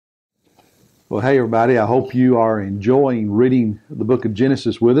Well, hey, everybody. I hope you are enjoying reading the book of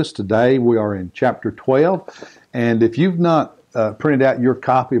Genesis with us. Today we are in chapter 12. And if you've not printed out your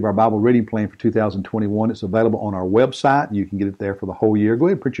copy of our Bible reading plan for 2021, it's available on our website. You can get it there for the whole year. Go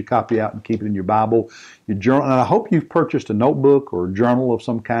ahead and print your copy out and keep it in your Bible, your journal. And I hope you've purchased a notebook or a journal of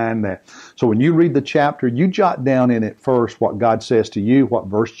some kind so when you read the chapter, you jot down in it first what God says to you, what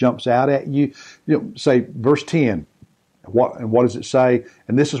verse jumps out at you. Say verse 10. What does it say?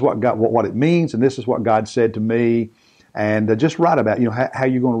 And this is what it means, and this is what God said to me. And just write about how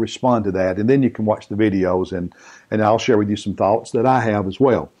you're going to respond to that, and then you can watch the videos, and I'll share with you some thoughts that I have as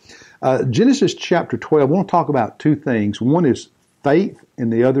well. Genesis chapter 12. I want to talk about two things. One is faith,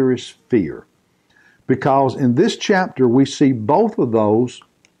 and the other is fear, because in this chapter we see both of those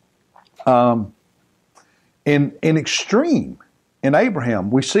in extreme. In Abraham,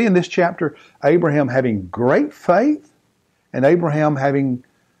 we see in this chapter Abraham having great faith, and Abraham having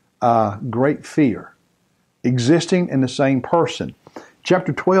great fear, existing in the same person.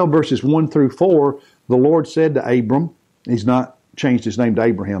 Chapter 12, verses 1 through 4, the Lord said to Abram, he's not changed his name to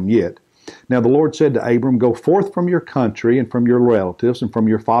Abraham yet. Now the Lord said to Abram, "Go forth from your country and from your relatives and from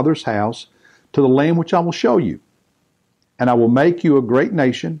your father's house to the land which I will show you. And I will make you a great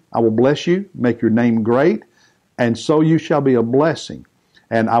nation. I will bless you, make your name great, and so you shall be a blessing.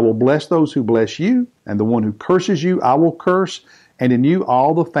 And I will bless those who bless you, and the one who curses you I will curse, and in you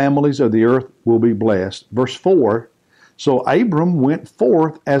all the families of the earth will be blessed." Verse 4, so Abram went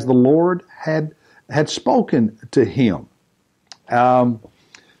forth as the Lord had spoken to him.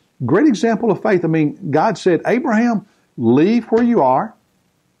 Great example of faith. I mean, God said, Abraham, leave where you are,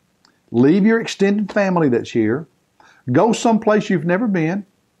 leave your extended family that's here, go someplace you've never been.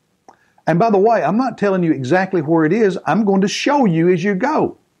 And by the way, I'm not telling you exactly where it is. I'm going to show you as you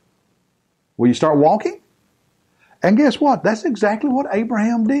go. Will you start walking? And guess what? That's exactly what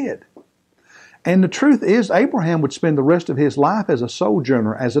Abraham did. And the truth is, Abraham would spend the rest of his life as a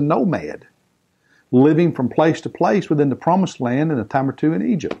sojourner, as a nomad, living from place to place within the promised land and a time or two in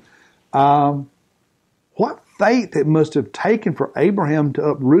Egypt. What faith it must have taken for Abraham to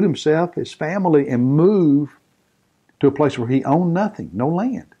uproot himself, his family, and move to a place where he owned nothing, no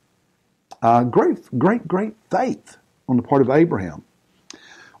land. Great faith on the part of Abraham.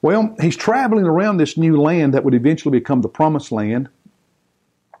 Well, he's traveling around this new land that would eventually become the promised land.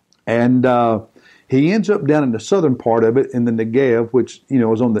 And he ends up down in the southern part of it in the Negev, which,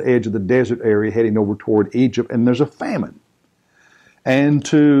 is on the edge of the desert area heading over toward Egypt. And there's a famine. And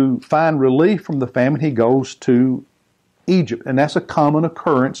to find relief from the famine, he goes to Egypt. And that's a common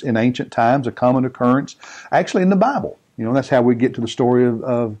occurrence in ancient times, a common occurrence actually in the Bible. That's how we get to the story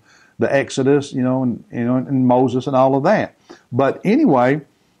of the Exodus, and Moses and all of that. But anyway,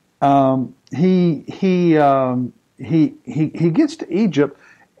 he gets to Egypt,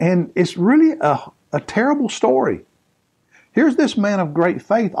 and it's really a terrible story. Here's this man of great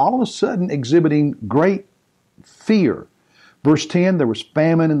faith, all of a sudden exhibiting great fear. Verse 10, there was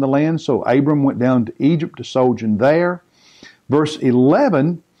famine in the land, so Abram went down to Egypt to sojourn there. Verse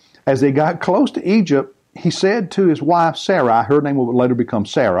 11, as they got close to Egypt, he said to his wife Sarai, her name will later become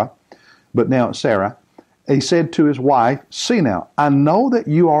Sarah, but now it's Sarah. He said to his wife, "See now, I know that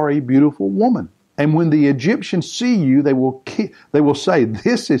you are a beautiful woman. And when the Egyptians see you, they will say,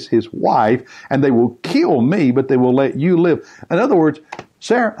 'This is his wife,' and they will kill me, but they will let you live." In other words,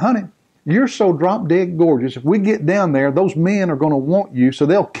 Sarah, honey, you're so drop dead gorgeous. If we get down there, those men are going to want you, so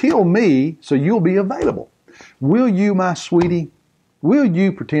they'll kill me, so you'll be available. Will you, my sweetie, will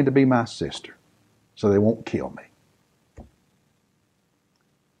you pretend to be my sister so they won't kill me?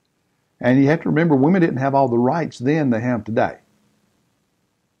 And you have to remember, women didn't have all the rights then they have today.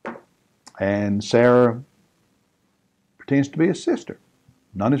 And Sarah pretends to be his sister,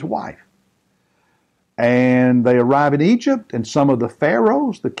 not his wife. And they arrive in Egypt, and some of the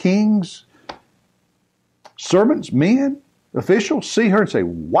pharaohs, the king's servants, men, officials, see her and say,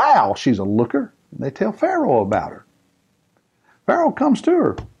 "Wow, she's a looker." And they tell Pharaoh about her. Pharaoh comes to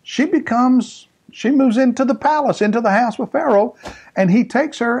her. She moves into the palace, into the house with Pharaoh, and he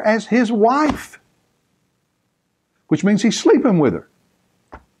takes her as his wife, which means he's sleeping with her.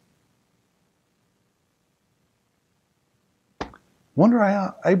 Wonder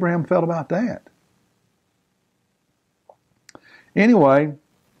how Abraham felt about that. Anyway,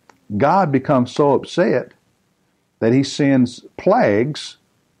 God becomes so upset that he sends plagues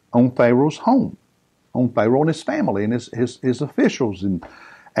on Pharaoh's home, on Pharaoh and his family and his officials.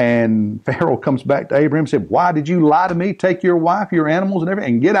 And Pharaoh comes back to Abraham and said, "Why did you lie to me? Take your wife, your animals, and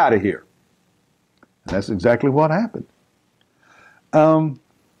everything, and get out of here." And that's exactly what happened.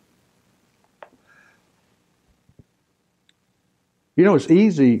 It's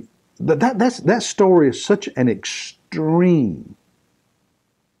easy That story is such an extreme.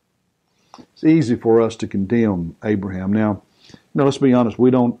 It's easy for us to condemn Abraham. Now, let's be honest,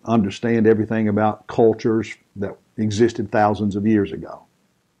 we don't understand everything about cultures that existed thousands of years ago.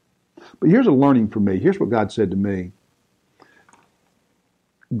 But here's a learning for me. Here's what God said to me.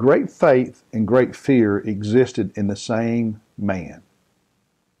 Great faith and great fear existed in the same man.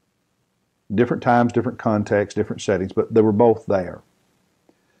 Different times, different contexts, different settings, but they were both there.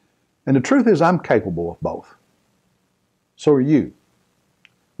 And the truth is, I'm capable of both. So are you.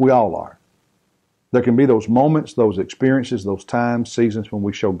 We all are. There can be those moments, those experiences, those times, seasons when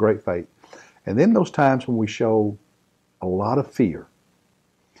we show great faith. And then those times when we show a lot of fear.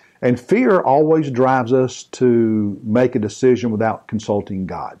 And fear always drives us to make a decision without consulting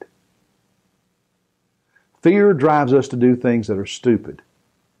God. Fear drives us to do things that are stupid.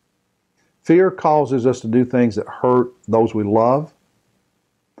 Fear causes us to do things that hurt those we love.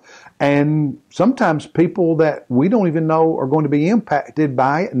 And sometimes people that we don't even know are going to be impacted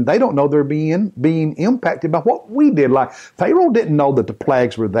by it, and they don't know they're being impacted by what we did. Like Pharaoh didn't know that the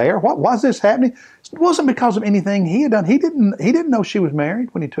plagues were there. What was this happening? It wasn't because of anything he had done. He didn't know she was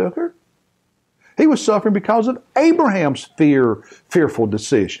married when he took her. He was suffering because of Abraham's fearful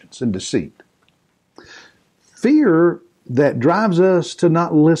decisions and deceit. Fear that drives us to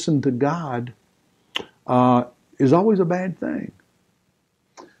not listen to God is always a bad thing.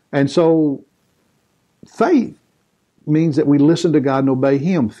 And so faith means that we listen to God and obey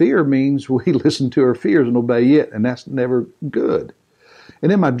Him. Fear means we listen to our fears and obey it, and that's never good.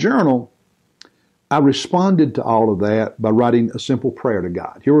 And in my journal, I responded to all of that by writing a simple prayer to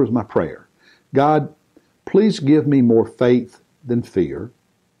God. Here was my prayer. God, please give me more faith than fear.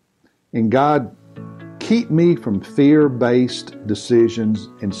 And God, keep me from fear-based decisions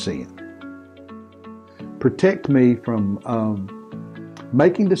and sin. Protect me from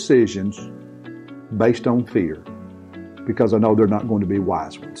making decisions based on fear, because I know they're not going to be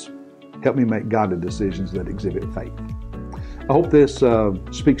wise ones. Help me make godly decisions that exhibit faith. I hope this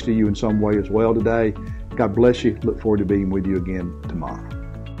speaks to you in some way as well today. God bless you. Look forward to being with you again tomorrow.